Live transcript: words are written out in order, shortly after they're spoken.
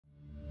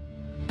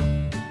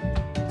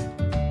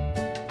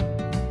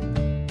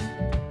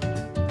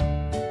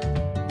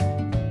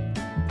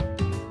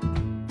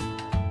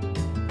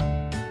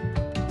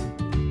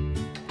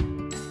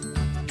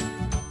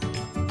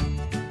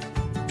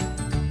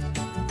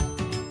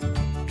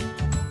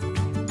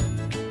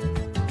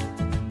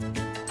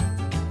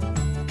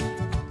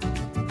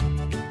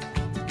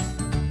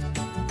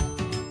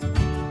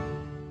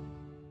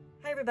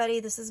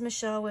everybody, this is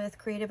Michelle with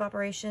Creative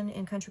Operation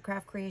in Country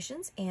Craft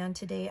Creations, and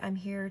today I'm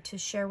here to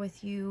share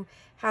with you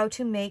how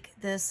to make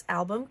this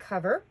album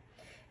cover.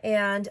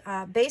 And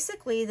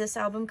basically this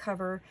album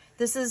cover,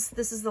 this is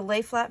the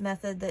lay flat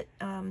method that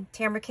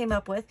Tamra came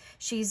up with.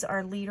 She's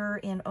our leader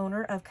and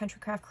owner of Country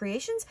Craft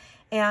Creations,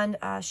 and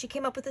she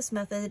came up with this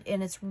method,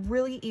 and it's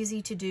really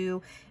easy to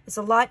do. It's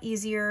a lot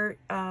easier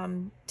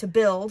to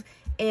build,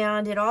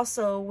 and it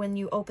also, when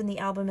you open the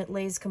album, it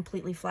lays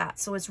completely flat.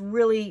 So it's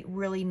really,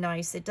 really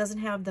nice. It doesn't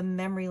have the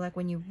memory like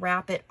when you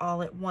wrap it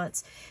all at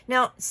once.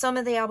 Now, some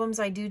of the albums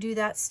I do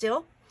that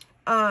still.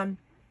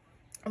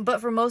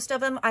 But for most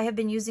of them, I have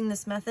been using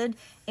this method,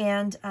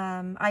 and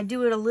I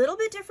do it a little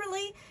bit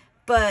differently,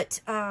 but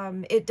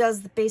it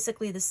does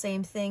basically the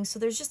same thing. So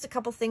there's just a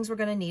couple things we're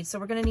going to need. So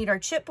we're going to need our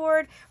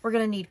chipboard. We're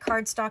going to need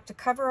cardstock to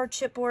cover our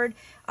chipboard.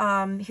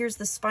 Here's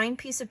the spine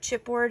piece of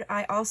chipboard.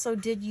 I also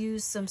did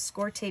use some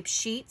score tape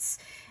sheets,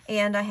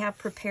 and I have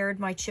prepared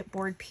my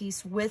chipboard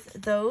piece with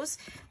those.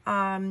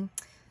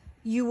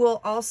 You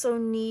will also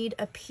need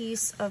a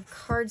piece of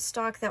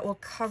cardstock that will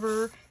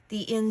cover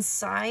the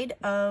inside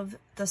of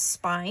the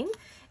spine.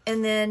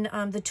 And then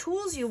the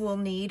tools you will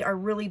need are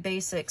really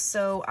basic.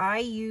 So I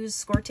use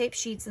score tape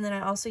sheets, and then I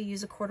also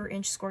use a 1/4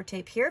 inch score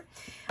tape here.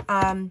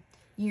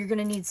 You're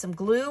gonna need some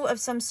glue of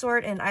some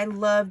sort, and I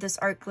love this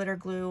art glitter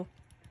glue.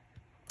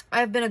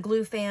 I've been a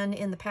glue fan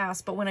in the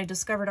past, but when I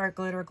discovered art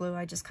glitter glue,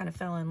 I just kind of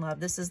fell in love.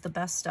 This is the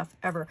best stuff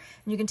ever.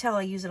 And you can tell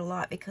I use it a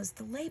lot because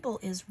the label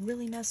is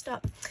really messed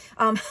up.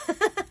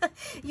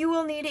 You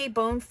will need a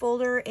bone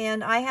folder,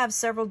 and I have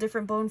several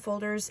different bone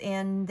folders,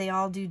 and they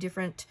all do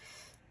different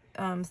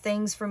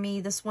things for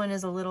me. This one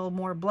is a little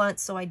more blunt,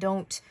 so I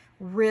don't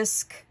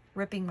risk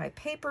ripping my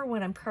paper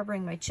when I'm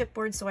covering my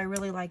chipboard, so I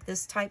really like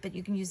this type, but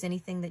you can use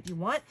anything that you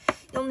want.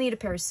 You'll need a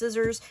pair of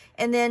scissors,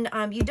 and then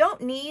you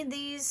don't need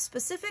these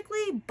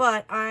specifically,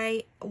 but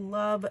I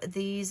love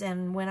these,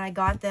 and when I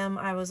got them,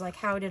 I was like,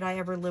 how did I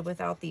ever live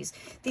without these?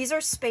 These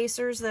are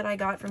spacers that I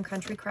got from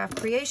Country Craft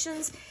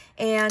Creations,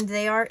 and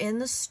they are in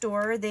the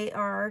store. They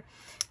are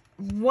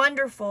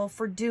wonderful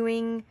for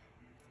doing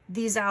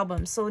these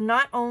albums. So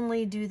not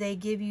only do they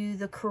give you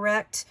the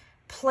correct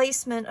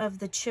placement of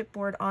the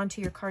chipboard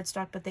onto your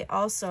cardstock, but they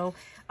also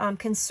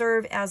can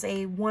serve as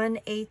a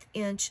 1/8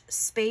 inch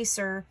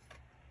spacer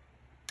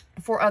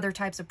for other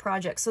types of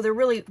projects. So they're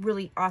really,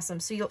 really awesome.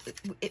 So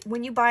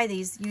when you buy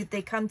these,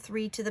 they come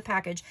 3 to the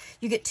package.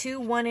 You get 2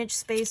 1-inch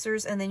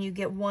spacers, and then you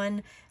get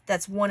one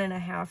that's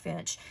 1.5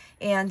 inch,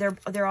 and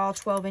they're all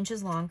 12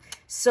 inches long.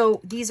 So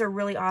these are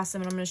really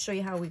awesome, and I'm going to show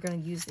you how we're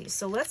going to use these.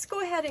 So let's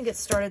go ahead and get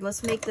started.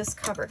 Let's make this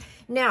cover.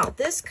 Now,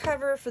 this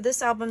cover for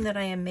this album that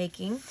I am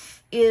making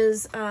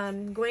is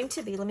going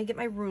to be, let me get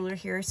my ruler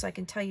here so I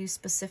can tell you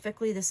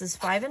specifically. This is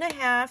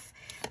 5.5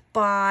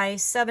 by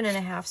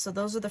 7.5. So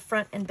those are the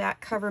front and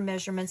back cover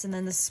measurements, and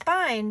then the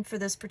spine for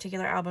this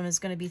particular album is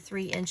going to be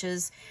 3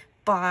 inches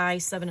by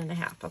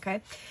 7.5.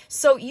 Okay,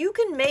 so you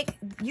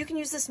can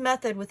use this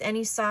method with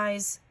any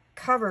size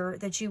cover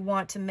that you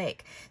want to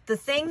make. The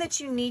thing that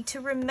you need to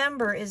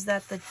remember is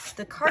that the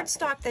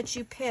cardstock that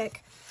you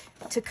pick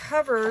to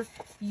cover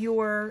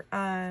your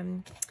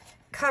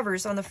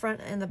covers on the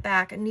front and the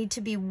back need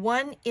to be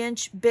 1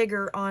 inch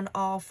bigger on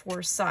all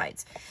 4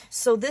 sides.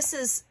 So this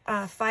is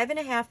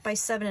 5.5 by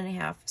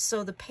 7.5.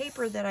 So the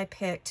paper that I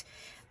picked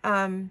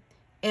and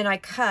I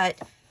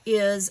cut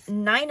is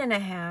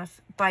 9.5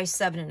 by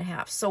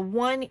 7.5. So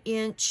 1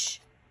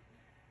 inch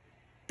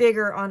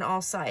bigger on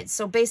all sides.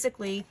 So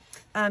basically,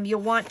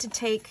 you'll want to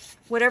take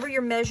whatever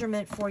your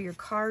measurement for your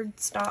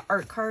cardstock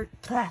or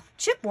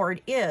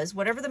chipboard is,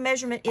 whatever the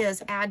measurement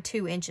is, add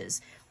 2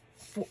 inches.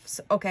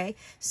 Okay,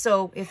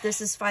 so if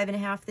this is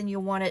 5.5, then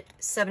you'll want it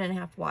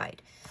 7.5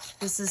 wide.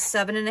 This is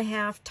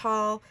 7.5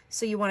 tall,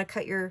 so you want to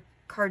cut your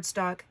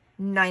cardstock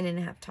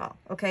 9.5 tall.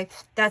 Okay,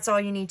 that's all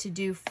you need to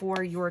do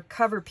for your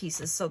cover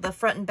pieces. So the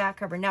front and back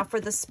cover. Now for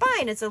the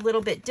spine, it's a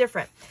little bit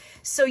different.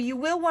 So you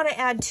will want to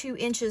add 2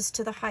 inches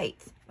to the height.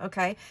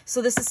 Okay,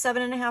 so this is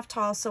 7.5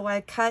 tall, so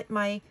I cut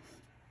my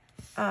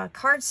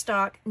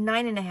cardstock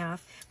 9.5,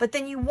 but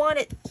then you want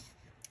it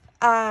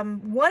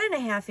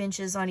 1.5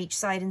 inches on each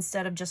side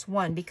instead of just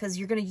 1, because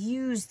you're going to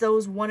use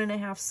those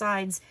 1.5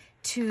 sides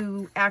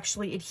to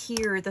actually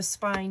adhere the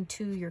spine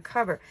to your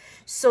cover.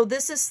 So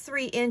this is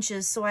 3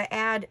 inches, so I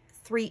add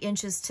 3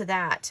 inches to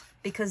that,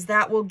 because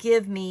that will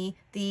give me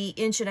the 1.5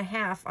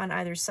 inches on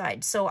either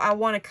side. So I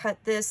want to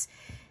cut this,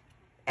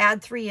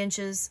 add 3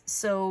 inches.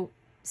 So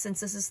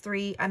since this is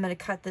 3, I'm going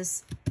to cut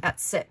this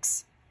at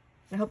 6.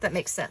 I hope that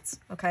makes sense.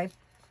 Okay,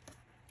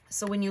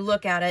 so when you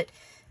look at it,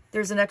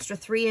 there's an extra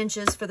 3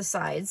 inches for the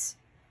sides.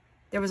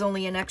 There was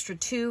only an extra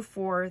 2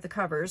 for the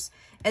covers.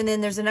 And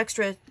then there's an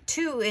extra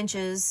 2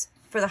 inches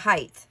for the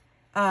height,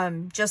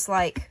 just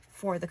like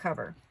for the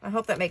cover. I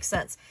hope that makes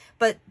sense.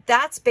 But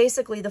that's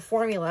basically the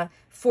formula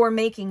for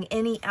making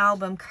any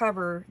album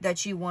cover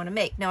that you want to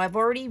make. Now, I've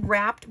already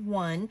wrapped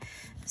one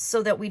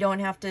so that we don't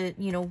have to,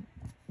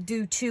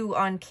 do 2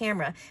 on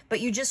camera.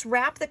 But you just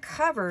wrap the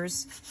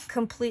covers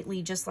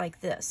completely just like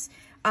this.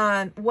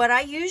 What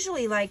I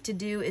usually like to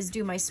do is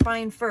do my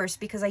spine first,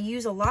 because I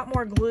use a lot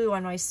more glue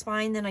on my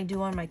spine than I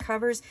do on my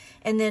covers.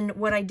 And then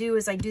what I do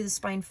is I do the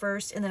spine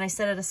first, and then I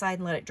set it aside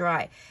and let it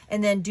dry,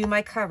 and then do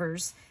my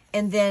covers,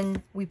 and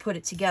then we put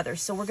it together.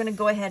 So we're going to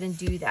go ahead and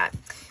do that.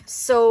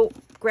 So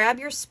grab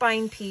your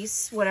spine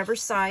piece, whatever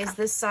size.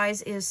 This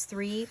size is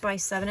 3 by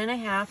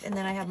 7.5, and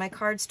then I have my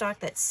cardstock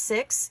that's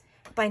 6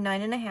 by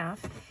 9.5.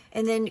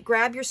 And then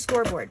grab your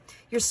scoreboard.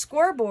 Your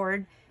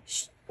scoreboard,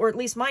 or at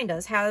least mine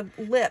does, have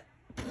lip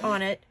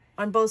on it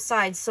on both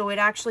sides, so it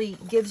actually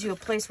gives you a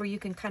place where you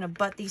can kind of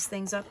butt these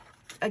things up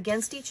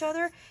against each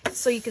other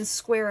so you can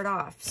square it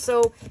off.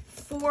 So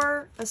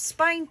for a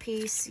spine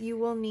piece, you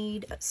will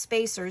need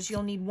spacers.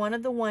 You'll need one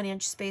of the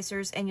 1-inch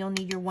spacers, and you'll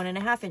need your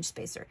 1.5-inch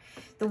spacer.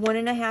 The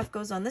 1.5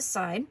 goes on the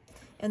side,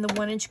 and the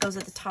 1-inch goes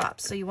at the top.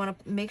 So you want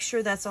to make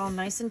sure that's all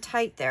nice and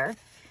tight there,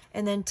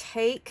 and then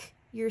take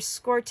your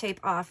score tape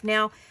off.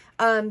 Now,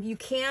 you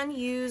can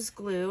use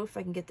glue, if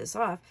I can get this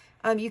off.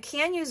 You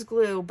can use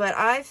glue, but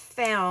I've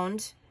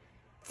found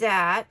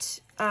that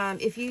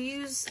if you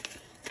use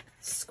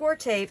score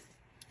tape,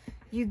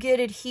 you get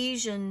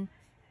adhesion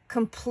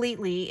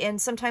completely. And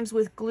sometimes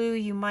with glue,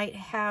 you might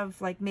have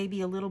like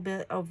maybe a little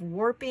bit of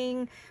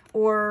warping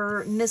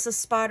or miss a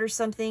spot or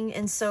something.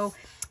 And so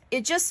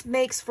it just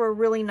makes for a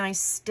really nice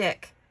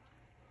stick,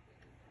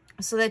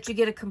 so that you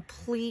get a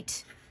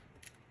complete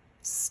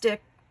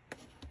stick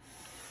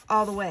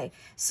all the way.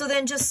 So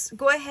then just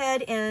go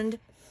ahead and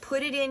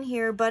put it in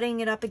here, butting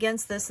it up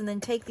against this, and then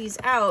take these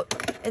out,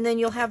 and then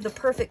you'll have the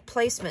perfect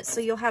placement.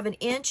 So you'll have 1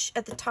 inch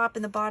at the top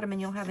and the bottom,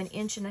 and you'll have 1.5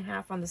 inches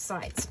on the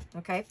sides,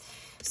 okay?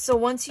 So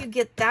once you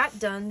get that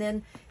done,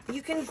 then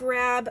you can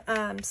grab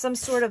some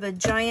sort of a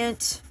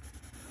giant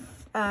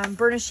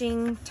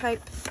burnishing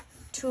type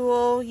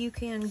tool. You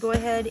can go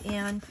ahead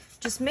and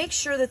just make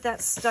sure that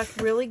that's stuck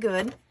really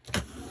good,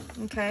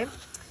 okay?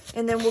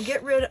 And then we'll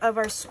get rid of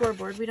our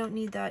scoreboard. We don't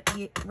need that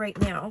right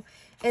now.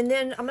 And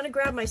then I'm going to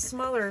grab my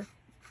smaller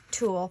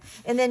tool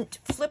and then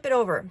flip it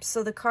over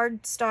so the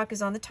cardstock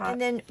is on the top.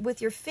 And then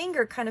with your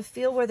finger, kind of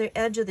feel where the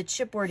edge of the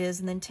chipboard is,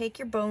 and then take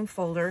your bone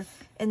folder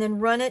and then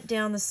run it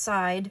down the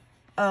side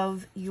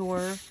of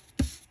your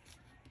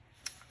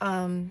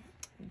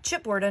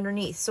chipboard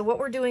underneath. So what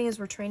we're doing is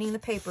we're training the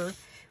paper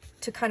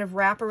to kind of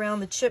wrap around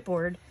the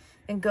chipboard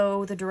and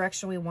go the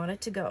direction we want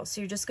it to go.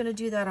 So you're just going to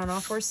do that on all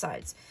 4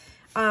 sides.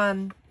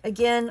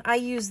 Again, I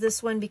use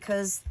this one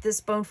because this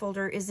bone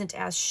folder isn't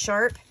as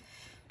sharp,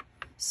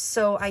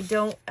 so I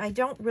don't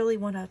really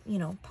want to, you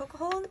know, poke a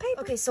hole in the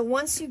paper. Okay, so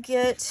once you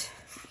get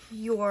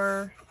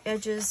your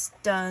edges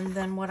done,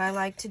 then what I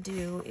like to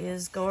do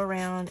is go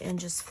around and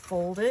just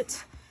fold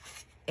it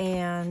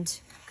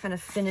and kind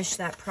of finish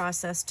that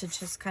process to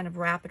just kind of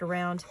wrap it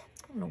around.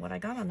 I don't know what I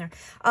got on there.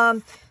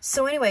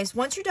 So anyways,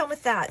 once you're done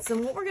with that, so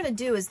what we're going to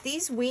do is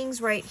these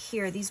wings right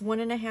here, these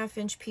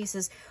 1.5-inch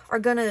pieces, are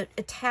going to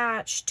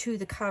attach to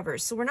the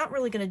covers. So we're not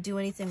really going to do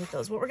anything with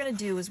those. What we're going to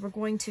do is we're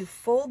going to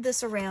fold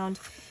this around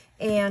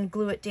and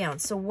glue it down.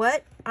 So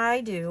what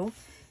I do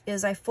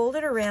is I fold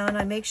it around,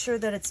 I make sure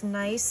that it's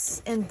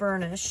nice and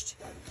burnished,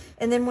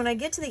 and then when I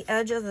get to the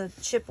edge of the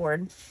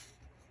chipboard,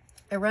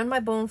 I run my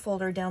bone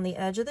folder down the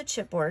edge of the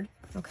chipboard,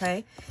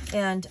 okay,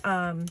 and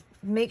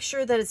make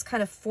sure that it's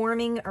kind of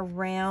forming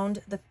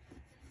around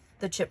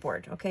the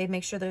chipboard, okay?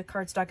 Make sure the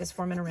cardstock is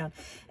forming around.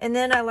 And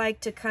then I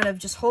like to kind of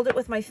just hold it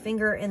with my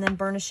finger and then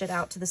burnish it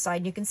out to the side.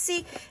 And you can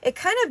see it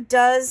kind of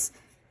does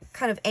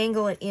kind of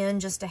angle it in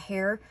just a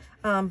hair,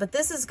 but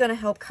this is going to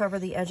help cover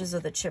the edges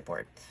of the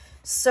chipboard.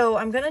 So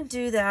I'm going to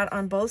do that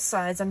on both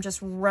sides. I'm just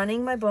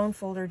running my bone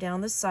folder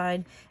down the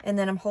side, and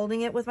then I'm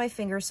holding it with my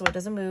finger so it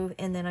doesn't move,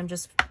 and then I'm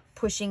just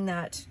pushing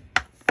that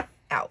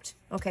out.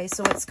 Okay,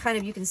 so it's kind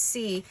of, you can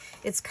see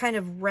it's kind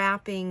of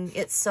wrapping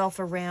itself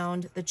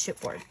around the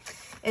chipboard.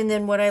 And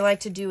then what I like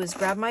to do is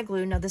grab my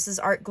glue. Now this is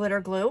Art Glitter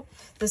Glue.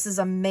 This is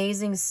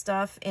amazing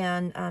stuff,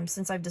 and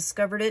since I've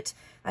discovered it,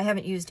 I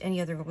haven't used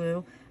any other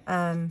glue.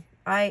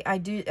 I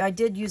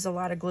did use a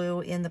lot of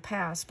glue in the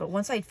past, but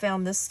once I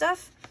found this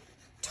stuff,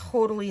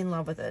 totally in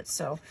love with it.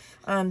 So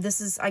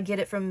I get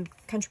it from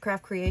Country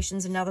Craft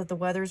Creations, and now that the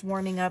weather's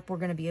warming up, we're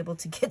going to be able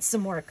to get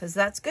some more, because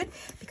that's good,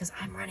 because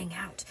I'm running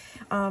out.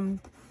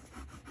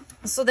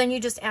 So then you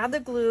just add the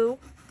glue,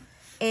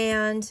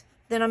 and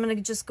then I'm going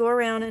to just go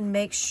around and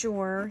make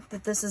sure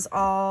that this is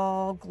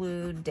all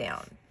glued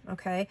down.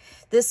 Okay,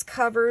 this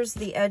covers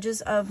the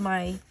edges of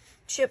my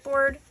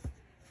chipboard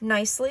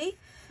nicely.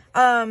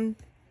 Some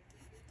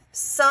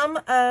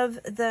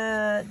of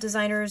the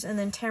designers, and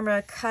then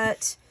Tamra,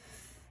 cut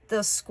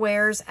the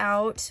squares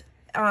out.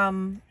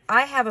 I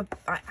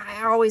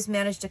always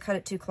manage to cut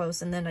it too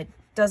close, and then it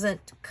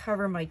doesn't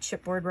cover my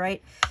chipboard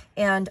right,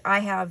 and I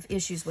have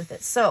issues with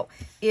it. So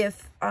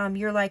if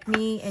you're like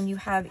me and you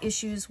have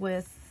issues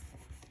with,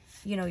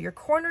 you know, your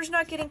corners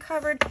not getting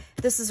covered,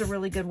 this is a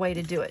really good way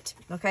to do it.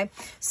 Okay,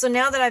 so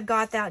now that I've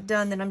got that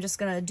done, then I'm just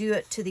going to do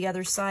it to the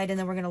other side, and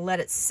then we're going to let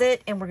it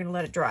sit, and we're going to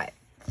let it dry.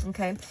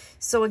 Okay,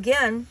 so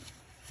again,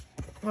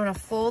 I'm going to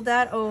fold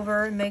that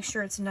over and make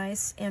sure it's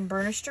nice and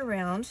burnished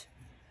around.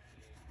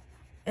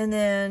 And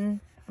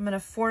then I'm I'm going to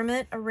form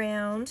it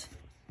around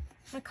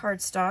my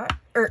cardstock,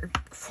 or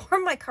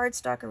form my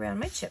cardstock around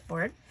my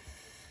chipboard,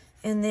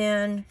 and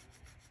then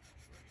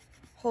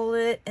hold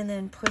it and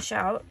then push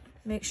out.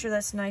 Make sure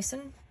that's nice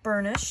and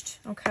burnished,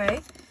 okay?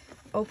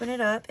 Open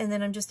it up, and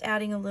then I'm just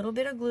adding a little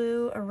bit of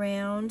glue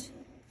around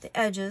the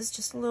edges,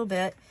 just a little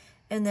bit,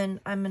 and then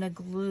I'm going to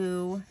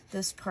glue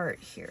this part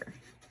here.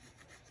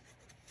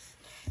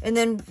 And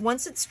then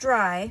once it's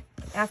dry,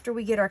 after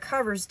we get our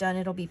covers done,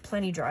 it'll be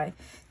plenty dry.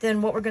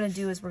 Then what we're going to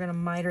do is we're going to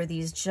miter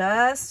these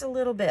just a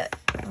little bit,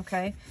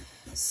 okay?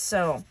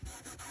 So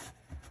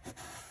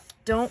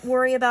don't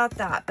worry about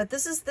that. But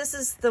this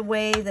is the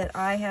way that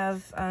I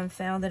have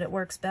found that it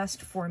works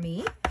best for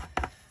me.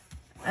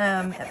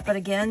 But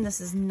again,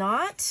 this is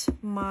not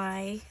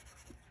my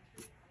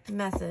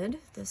method.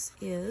 This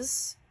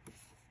is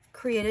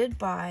created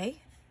by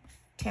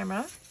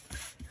Tamra,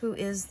 who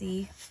is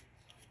the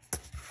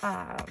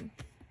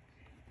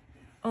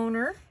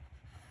owner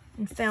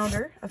and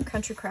founder of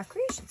Country Craft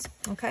Creations.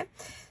 Okay,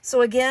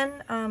 so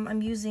again,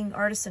 I'm using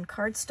artisan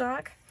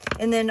cardstock,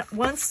 and then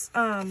once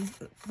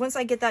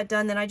I get that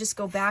done, then I just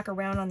go back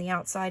around on the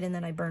outside and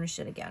then I burnish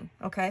it again.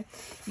 Okay,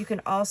 you can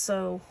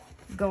also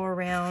go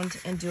around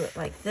and do it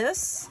like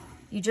this.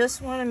 You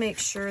just want to make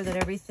sure that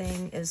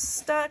everything is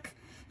stuck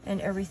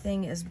and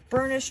everything is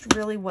burnished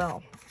really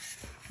well.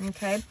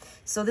 Okay,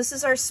 so this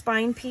is our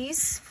spine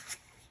piece,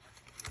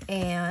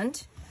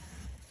 and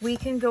we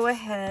can go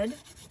ahead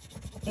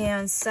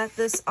and set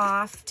this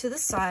off to the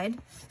side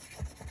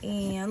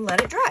and let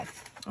it dry.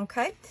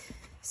 Okay,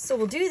 so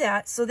we'll do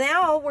that. So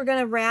now we're going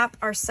to wrap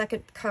our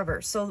second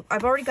cover. So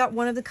I've already got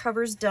one of the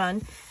covers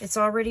done. It's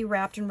already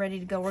wrapped and ready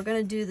to go. We're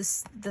going to do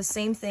the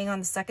same thing on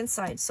the second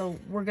side. So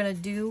we're going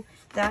to do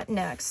that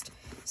next.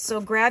 So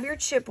grab your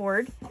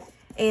chipboard,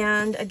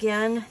 and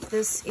again,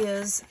 this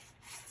is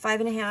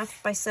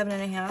 5.5 by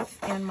 7.5,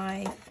 and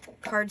my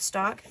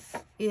cardstock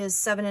is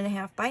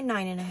 7.5 by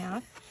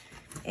 9.5,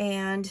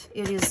 and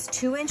it is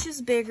 2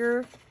 inches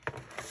bigger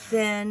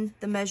than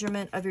the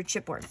measurement of your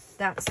chipboard.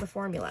 That's the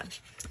formula.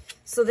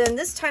 So then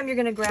this time you're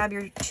going to grab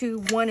your 2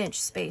 1-inch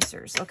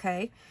spacers,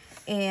 okay?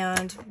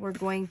 And we're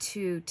going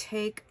to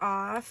take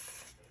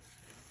off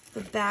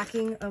the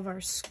backing of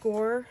our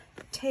score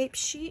tape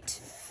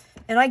sheet.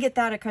 And I get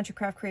that at Country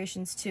Craft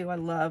Creations too. I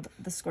love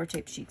the score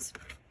tape sheets.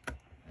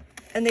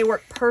 And they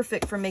work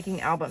perfect for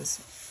making albums.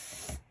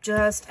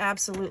 Just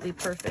absolutely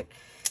perfect.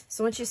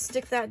 So once you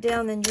stick that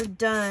down, then you're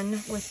done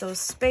with those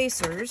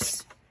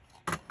spacers.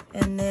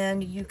 And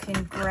then you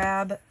can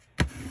grab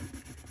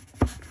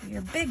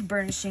your big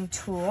burnishing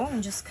tool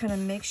and just kind of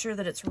make sure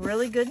that it's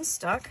really good and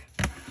stuck.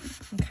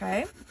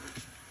 Okay.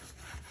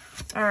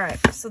 All right.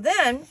 So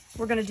then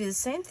we're going to do the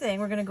same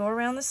thing. We're going to go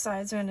around the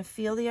sides. We're going to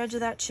feel the edge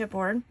of that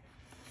chipboard.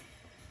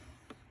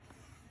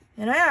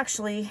 And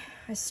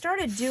I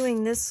started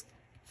doing this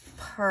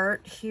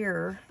part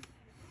here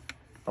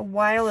a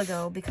while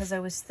ago because I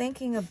was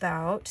thinking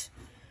about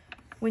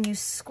when you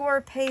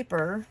score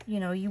paper, you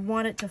know, you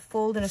want it to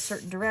fold in a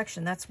certain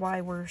direction. That's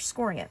why we're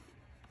scoring it.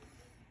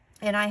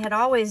 And I had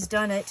always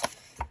done it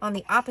on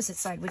the opposite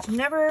side, which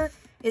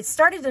it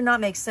started to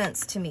not make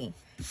sense to me.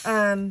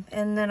 And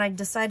then I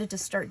decided to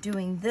start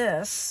doing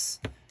this,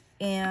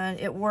 and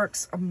it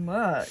works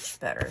much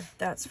better,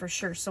 that's for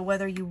sure. So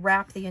whether you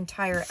wrap the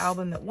entire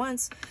album at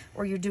once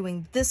or you're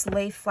doing this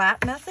lay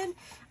flat method,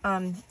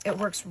 it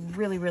works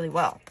really, really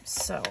well.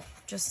 So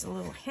just a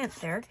little hint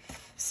there.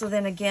 So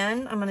then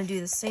again, I'm going to do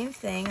the same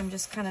thing. I'm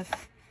just kind of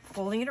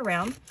folding it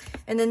around.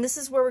 And then this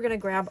is where we're going to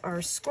grab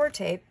our score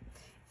tape,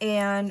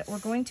 and we're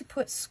going to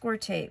put score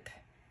tape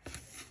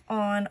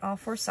on all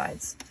 4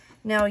 sides.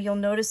 Now you'll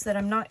notice that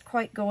I'm not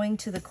quite going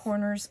to the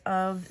corners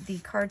of the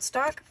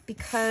cardstock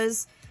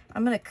because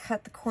I'm going to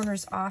cut the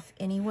corners off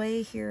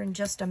anyway here in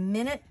just a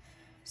minute.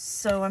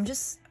 So I'm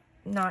just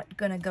not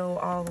going to go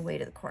all the way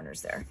to the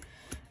corners there.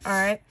 All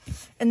right.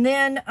 And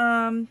then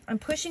I'm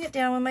pushing it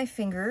down with my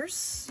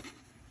fingers,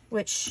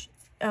 which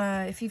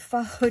if you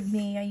followed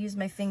me, I use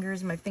my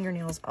fingers and my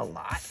fingernails a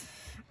lot,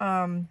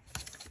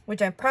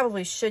 which I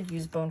probably should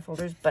use bone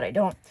folders, but I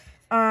don't.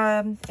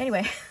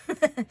 Anyway,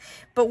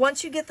 but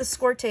once you get the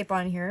score tape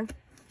on here,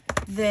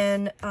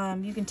 then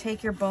you can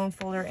take your bone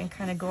folder and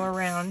kind of go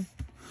around,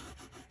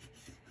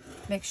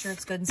 make sure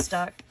it's good and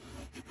stuck.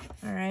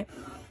 All right.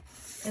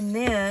 And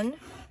then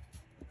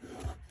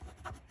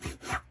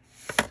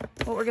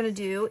what we're going to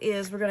do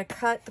is we're going to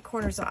cut the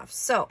corners off.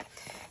 So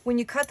when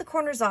you cut the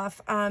corners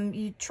off,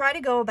 you try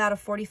to go about a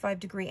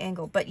 45-degree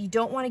angle, but you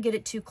don't want to get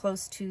it too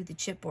close to the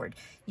chipboard.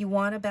 You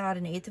want about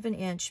 1/8 of an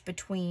inch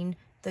between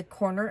the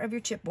corner of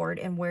your chipboard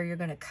and where you're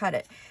going to cut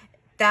it.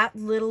 That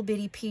little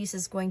bitty piece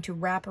is going to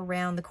wrap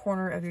around the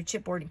corner of your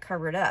chipboard and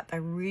cover it up. I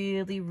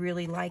really,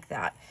 really like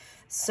that.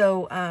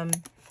 So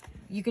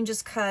you can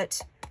just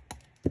cut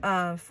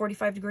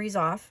 45 degrees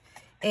off,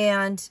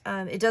 and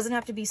it doesn't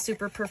have to be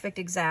super perfect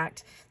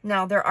exact.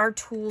 Now there are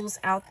tools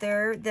out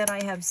there that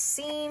I have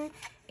seen,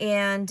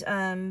 and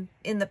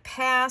in the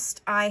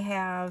past I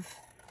have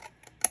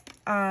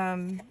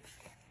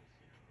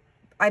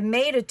I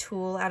made a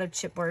tool out of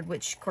chipboard,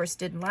 which of course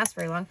didn't last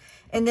very long.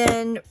 And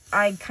then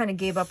I kind of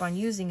gave up on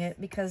using it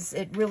because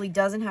it really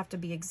doesn't have to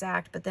be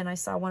exact. But then I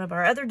saw one of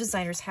our other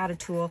designers had a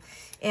tool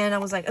and I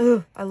was like,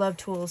 oh, I love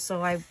tools.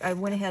 So I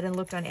went ahead and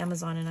looked on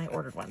Amazon and I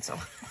ordered one. So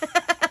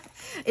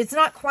it's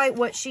not quite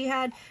what she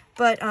had,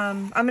 but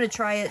I'm going to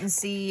try it and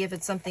see if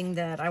it's something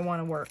that I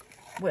want to work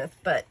with.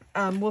 But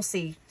we'll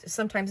see.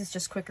 Sometimes it's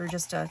just quicker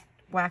just to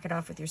whack it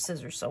off with your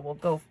scissors, so we'll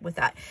go with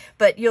that.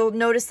 But you'll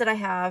notice that I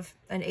have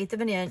 1/8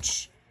 of an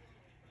inch,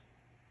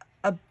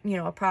 you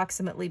know,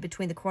 approximately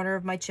between the corner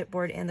of my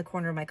chipboard and the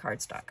corner of my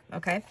cardstock.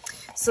 Okay,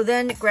 so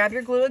then grab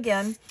your glue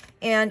again,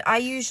 and I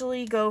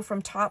usually go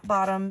from top,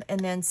 bottom, and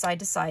then side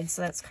to side.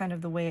 So that's kind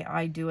of the way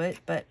I do it.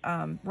 But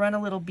run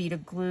a little bead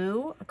of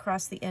glue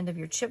across the end of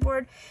your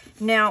chipboard.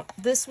 Now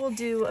this will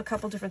do a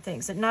couple different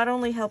things. It not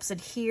only helps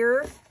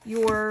adhere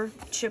your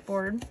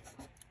chipboard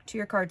to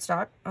your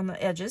cardstock on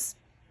the edges,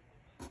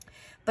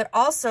 but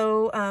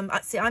also,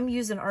 see, I'm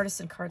using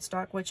artisan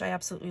cardstock, which I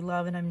absolutely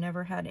love, and I've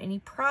never had any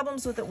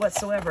problems with it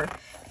whatsoever.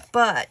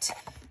 But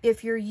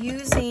if you're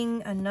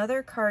using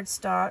another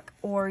cardstock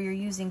or you're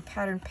using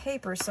pattern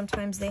paper,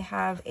 sometimes they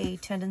have a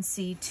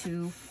tendency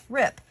to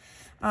rip,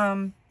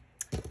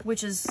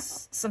 which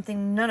is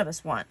something none of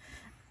us want.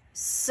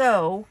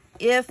 So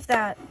if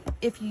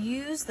you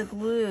use the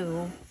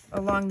glue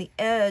along the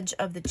edge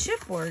of the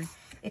chipboard,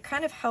 it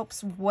kind of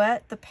helps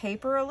wet the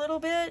paper a little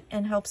bit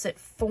and helps it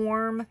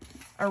form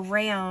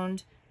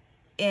around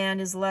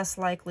and is less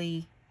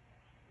likely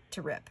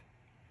to rip.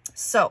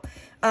 So,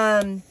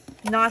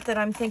 not that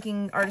I'm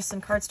thinking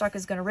artisan cardstock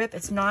is going to rip.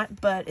 It's not,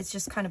 but it's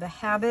just kind of a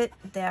habit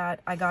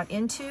that I got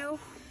into,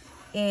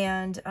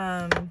 and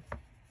I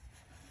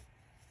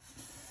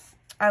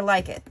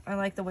like it. I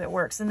like the way it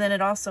works. And then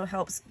it also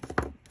helps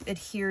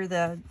adhere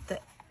the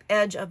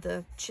edge of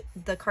the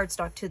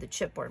cardstock to the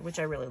chipboard, which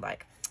I really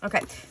like.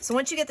 Okay, so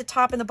once you get the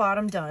top and the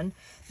bottom done,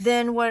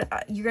 then what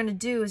you're going to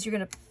do is you're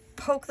going to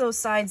poke those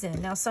sides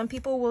in. Now, some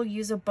people will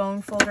use a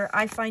bone folder.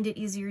 I find it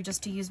easier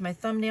just to use my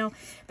thumbnail,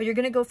 but you're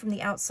going to go from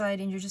the outside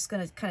and you're just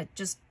going to kind of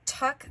just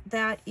tuck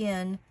that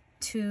in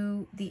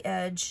to the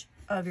edge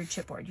of your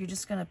chipboard. You're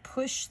just going to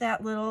push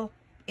that little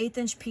 1/8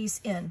 inch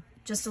piece in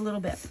just a little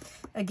bit.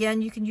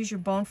 Again, you can use your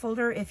bone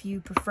folder if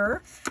you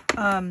prefer.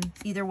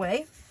 Either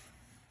way,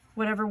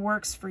 whatever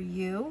works for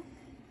you.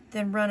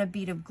 Then run a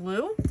bead of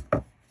glue,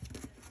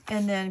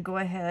 and then go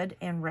ahead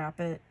and wrap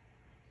it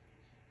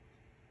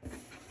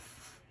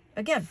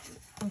again,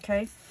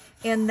 okay?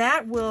 And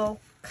that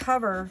will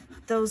cover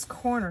those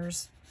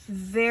corners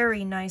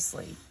very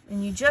nicely.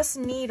 And you just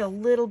need a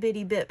little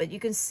bitty bit, but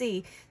you can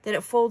see that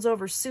it folds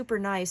over super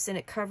nice and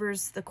it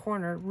covers the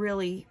corner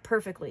really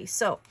perfectly.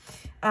 So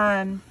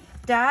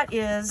that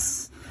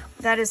is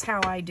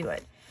how I do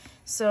it.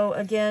 So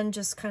again,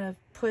 just kind of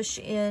push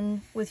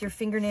in with your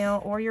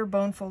fingernail or your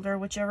bone folder,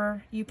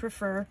 whichever you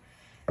prefer,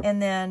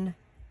 and then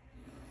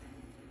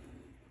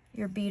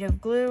your bead of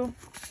glue.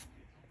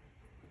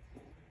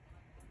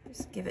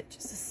 Just give it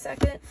just a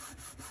second,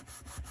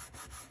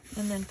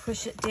 and then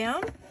push it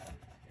down,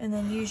 and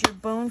then use your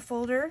bone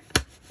folder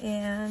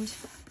and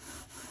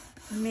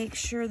make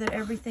sure that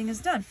everything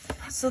is done.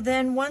 So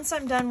then once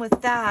I'm done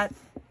with that,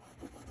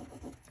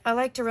 I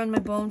like to run my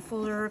bone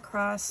folder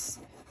across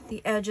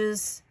the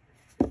edges,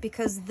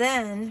 because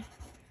then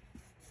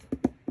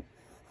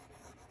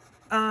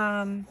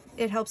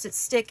it helps it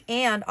stick,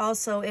 and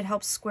also it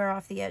helps square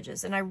off the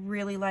edges. And I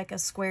really like a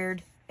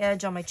squared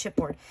edge on my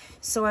chipboard,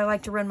 so I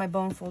like to run my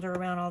bone folder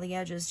around all the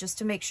edges just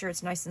to make sure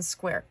it's nice and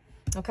square.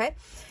 Okay,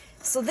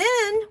 so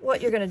then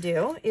what you're going to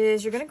do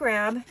is you're going to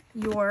grab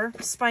your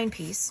spine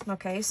piece.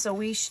 Okay,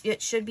 so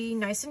it should be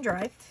nice and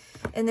dry,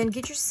 and then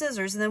get your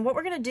scissors. And then what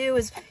we're going to do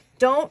is,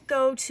 don't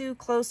go too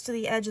close to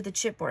the edge of the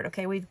chipboard.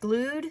 Okay, we've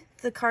glued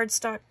the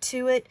cardstock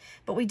to it,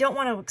 but we don't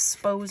want to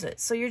expose it.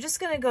 So you're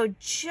just going to go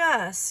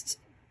just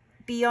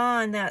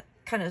beyond that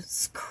kind of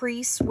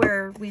crease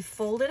where we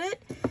folded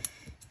it,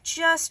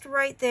 just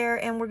right there,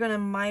 and we're going to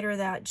miter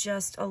that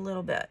just a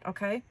little bit.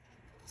 Okay,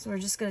 so we're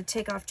just going to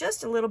take off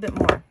just a little bit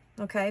more.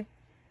 Okay,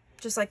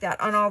 just like that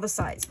on all the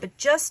sides, but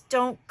just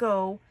don't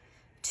go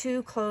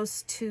too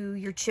close to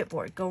your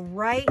chipboard. Go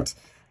right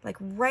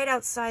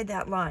outside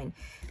that line.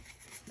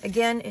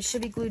 Again, it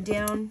should be glued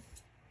down,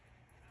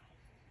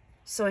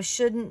 so it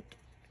shouldn't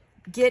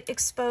get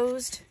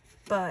exposed,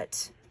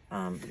 but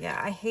yeah,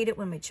 I hate it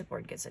when my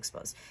chipboard gets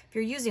exposed. If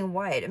you're using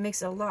white, it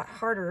makes it a lot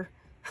harder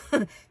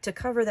to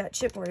cover that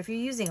chipboard. If you're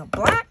using a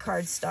black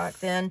cardstock,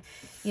 then,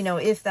 you know,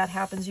 if that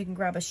happens, you can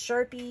grab a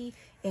Sharpie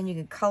and you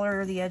can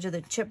color the edge of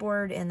the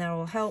chipboard, and that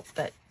will help.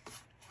 But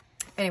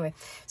anyway,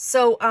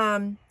 so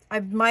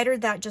I've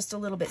mitered that just a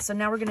little bit. So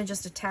now we're going to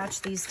just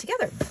attach these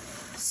together.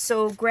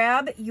 So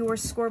grab your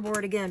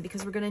scoreboard again,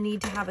 because we're going to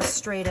need to have a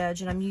straight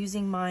edge, and I'm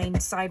using mine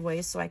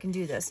sideways so I can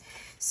do this.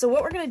 So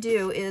what we're going to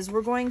do is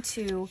we're going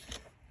to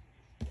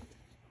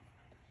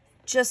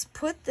just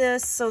put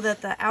this so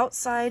that the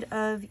outside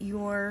of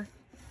your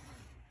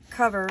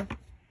cover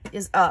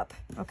is up,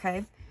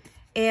 okay?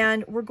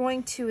 And we're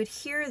going to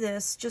adhere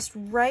this just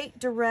right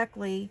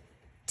directly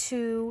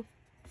to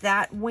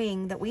that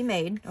wing that we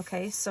made,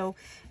 okay? So,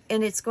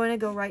 and it's going to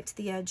go right to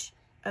the edge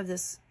of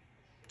this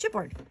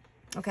chipboard,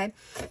 okay?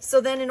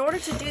 So then in order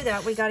to do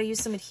that, we got to use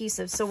some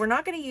adhesive. So we're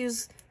not going to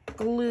use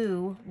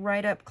glue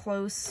right up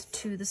close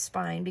to the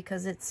spine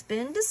because it's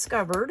been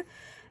discovered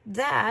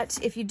that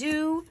if you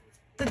do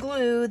the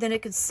glue, then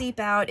it could seep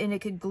out and it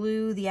could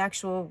glue the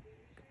actual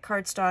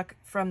cardstock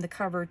from the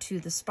cover to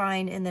the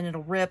spine, and then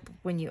it'll rip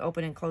when you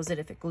open and close it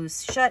if it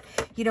glues shut.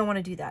 You don't want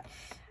to do that.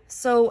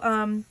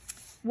 So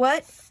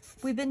what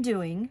we've been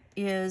doing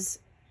is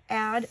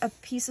add a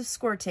piece of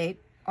score tape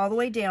all the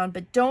way down,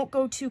 but don't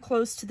go too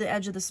close to the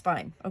edge of the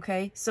spine,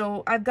 okay?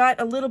 So I've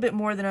got a little bit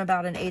more than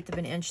about 1/8 of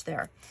an inch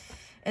there.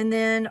 And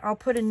then I'll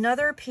put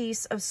another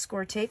piece of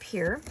score tape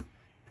here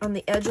on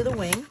the edge of the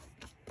wing,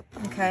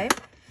 okay?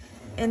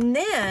 And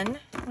then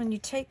when you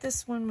take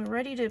this, when we're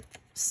ready to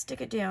stick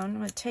it down, I'm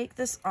going to take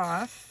this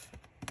off.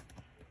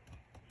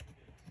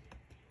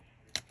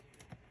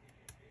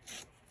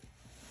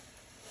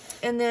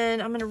 And then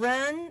I'm going to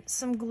run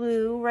some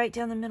glue right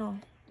down the middle.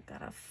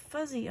 Got a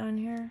fuzzy on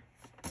here.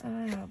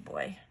 Oh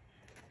boy.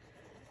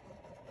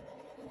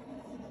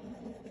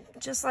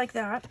 Just like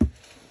that.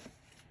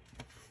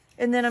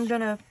 And then I'm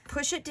going to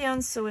push it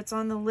down so it's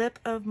on the lip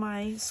of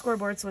my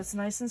scoreboard so it's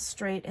nice and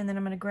straight. And then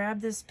I'm going to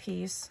grab this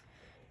piece.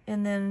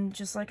 And then,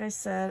 just like I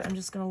said, I'm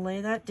just going to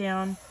lay that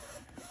down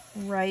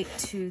right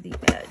to the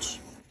edge.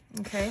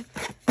 Okay?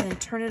 And then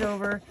turn it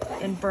over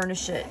and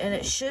burnish it. And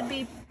it should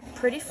be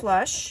pretty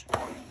flush.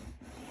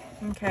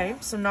 Okay?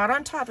 So not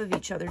on top of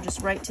each other,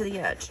 just right to the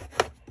edge.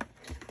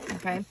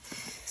 Okay?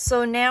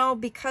 So now,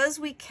 because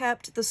we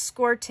kept the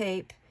score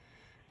tape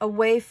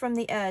away from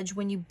the edge,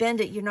 when you bend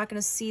it, you're not going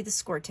to see the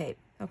score tape.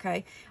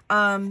 Okay,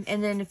 and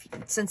then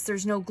since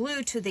there's no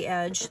glue to the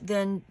edge,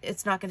 then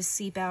it's not going to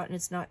seep out and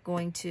it's not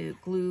going to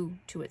glue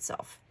to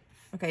itself.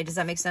 Okay, does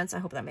that make sense? I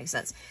hope that makes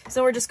sense.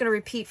 So we're just going to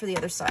repeat for the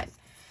other side.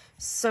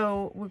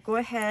 So we'll go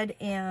ahead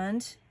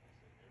and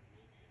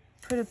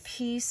put a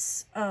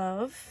piece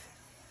of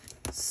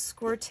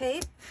score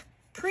tape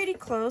pretty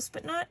close,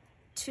 but not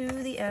to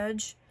the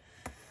edge.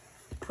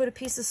 Put a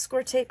piece of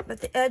score tape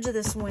at the edge of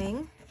this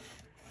wing.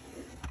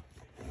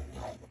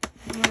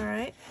 All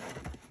right.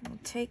 We'll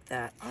take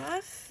that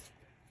off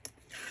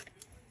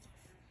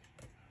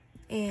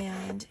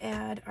and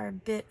add our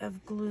bit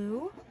of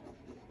glue.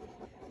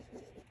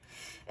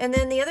 And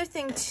then the other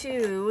thing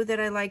too that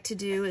I like to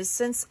do is,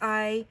 since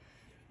I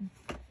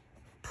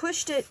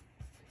pushed it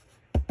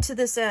to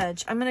this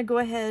edge, I'm going to go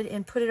ahead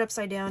and put it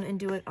upside down and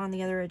do it on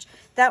the other edge.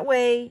 That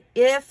way,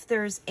 if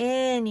there's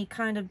any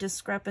kind of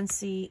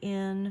discrepancy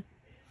in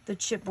the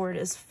chipboard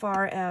as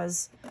far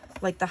as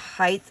like the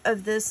height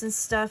of this and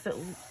stuff,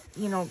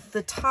 you know,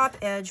 the top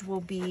edge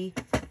will be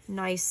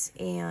nice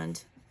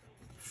and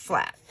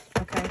flat,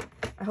 okay?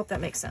 I hope that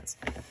makes sense.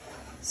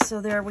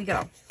 So there we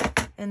go.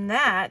 And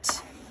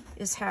that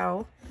is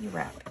how you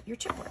wrap your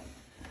chipboard.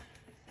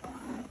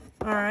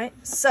 All right,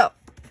 so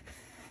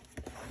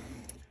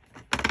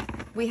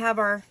we have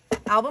our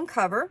album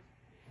cover,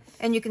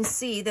 and you can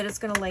see that it's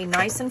going to lay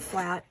nice and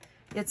flat.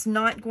 It's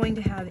not going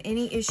to have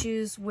any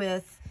issues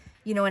with,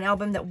 you know, an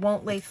album that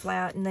won't lay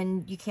flat and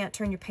then you can't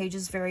turn your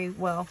pages very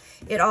well.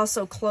 It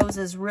also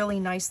closes really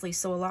nicely,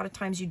 so a lot of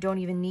times you don't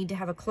even need to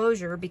have a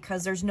closure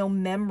because there's no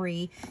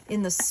memory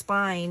in the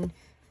spine,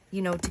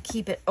 you know, to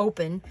keep it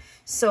open.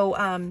 So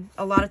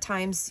a lot of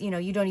times, you know,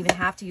 you don't even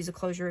have to use a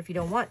closure if you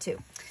don't want to.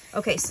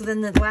 Okay, so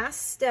then the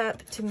last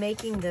step to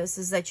making this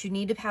is that you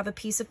need to have a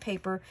piece of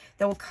paper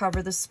that will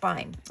cover the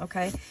spine,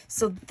 okay?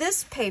 So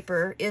this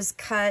paper is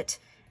cut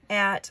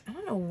at, I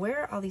don't know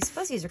where all these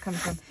fuzzies are coming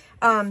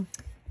from,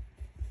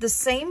 the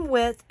same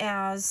width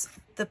as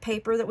the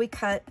paper that we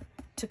cut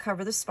to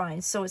cover the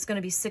spine. So it's going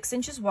to be 6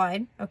 inches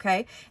wide,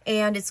 okay?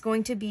 And it's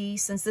going to be,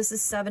 since this is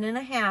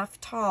 7.5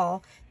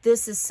 tall,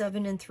 this is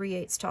 7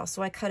 3/8 tall.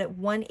 So I cut it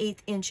 1/8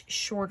 inch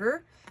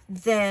shorter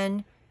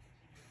than,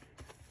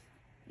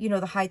 you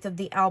know, the height of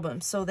the album,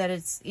 so that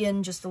it's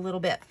in just a little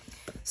bit.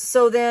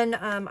 So then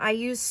I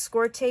use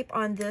score tape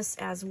on this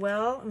as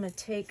well. I'm going to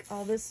take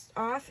all this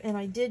off, and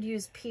I did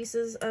use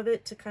pieces of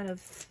it to kind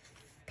of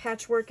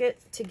patchwork it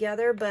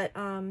together, but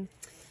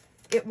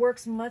it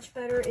works much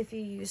better if you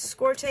use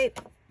score tape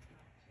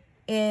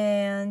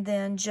and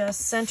then just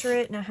center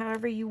it. Now,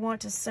 however you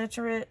want to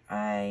center it,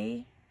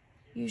 I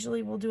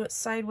usually will do it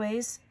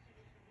sideways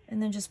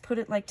and then just put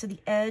it like to the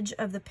edge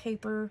of the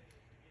paper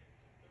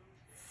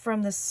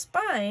from the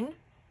spine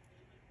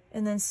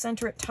and then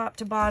center it top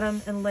to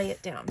bottom and lay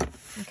it down,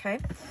 okay?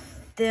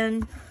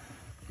 Then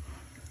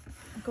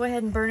go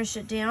ahead and burnish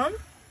it down.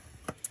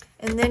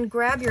 And then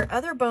grab your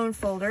other bone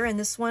folder, and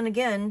this one,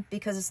 again,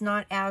 because it's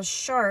not as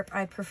sharp,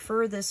 I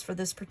prefer this for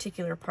this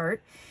particular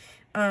part.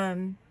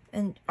 And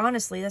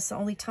honestly, that's the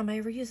only time I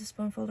ever use this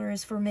bone folder,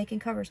 is for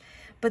making covers.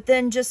 But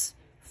then just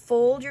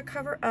fold your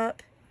cover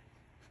up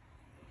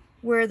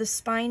where the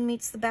spine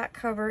meets the back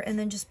cover, and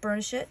then just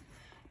burnish it.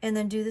 And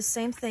then do the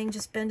same thing,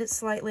 just bend it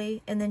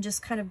slightly, and then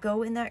just kind of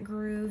go in that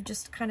groove,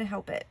 just to kind of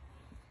help it.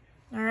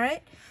 All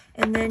right?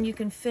 And then you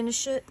can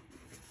finish it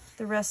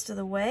the rest of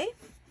the way.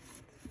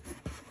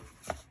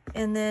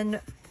 And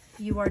then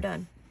you are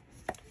done.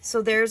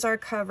 So there's our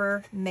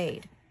cover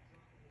made.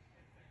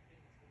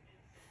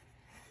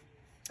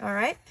 All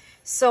right,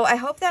 so I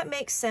hope that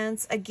makes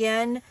sense.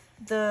 Again,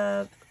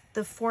 the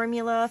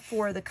formula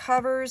for the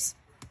covers,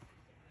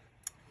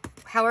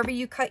 however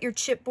you cut your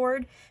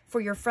chipboard for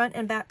your front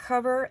and back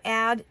cover,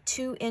 add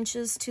 2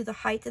 inches to the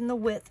height and the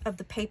width of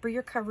the paper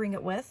you're covering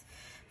it with.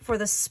 For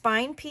the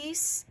spine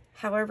piece,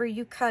 however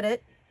you cut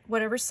it,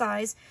 whatever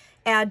size,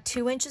 add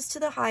 2 inches to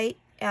the height,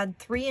 add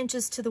 3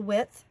 inches to the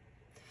width.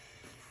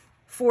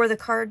 For the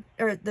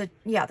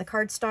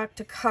cardstock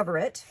to cover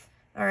it.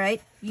 All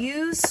right,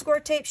 use score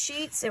tape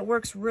sheets. It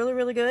works really,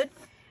 really good.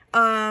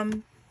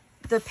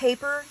 The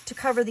paper to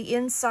cover the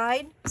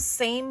inside,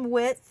 same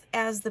width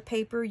as the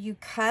paper you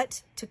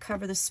cut to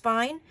cover the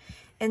spine,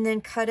 and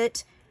then cut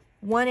it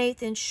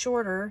 1/8 inch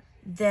shorter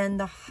than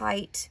the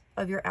height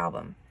of your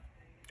album.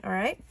 All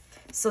right,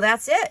 so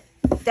that's it.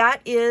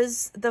 That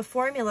is the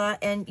formula,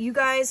 and you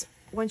guys,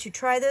 once you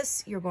try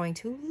this, you're going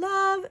to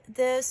love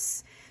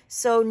this.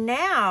 So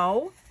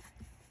now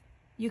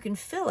you can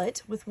fill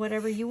it with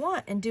whatever you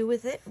want and do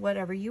with it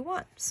whatever you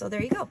want. So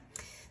there you go.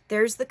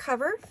 There's the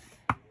cover,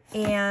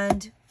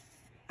 and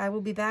I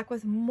will be back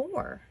with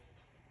more.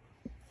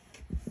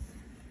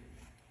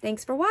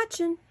 Thanks for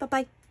watching.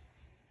 Bye-bye.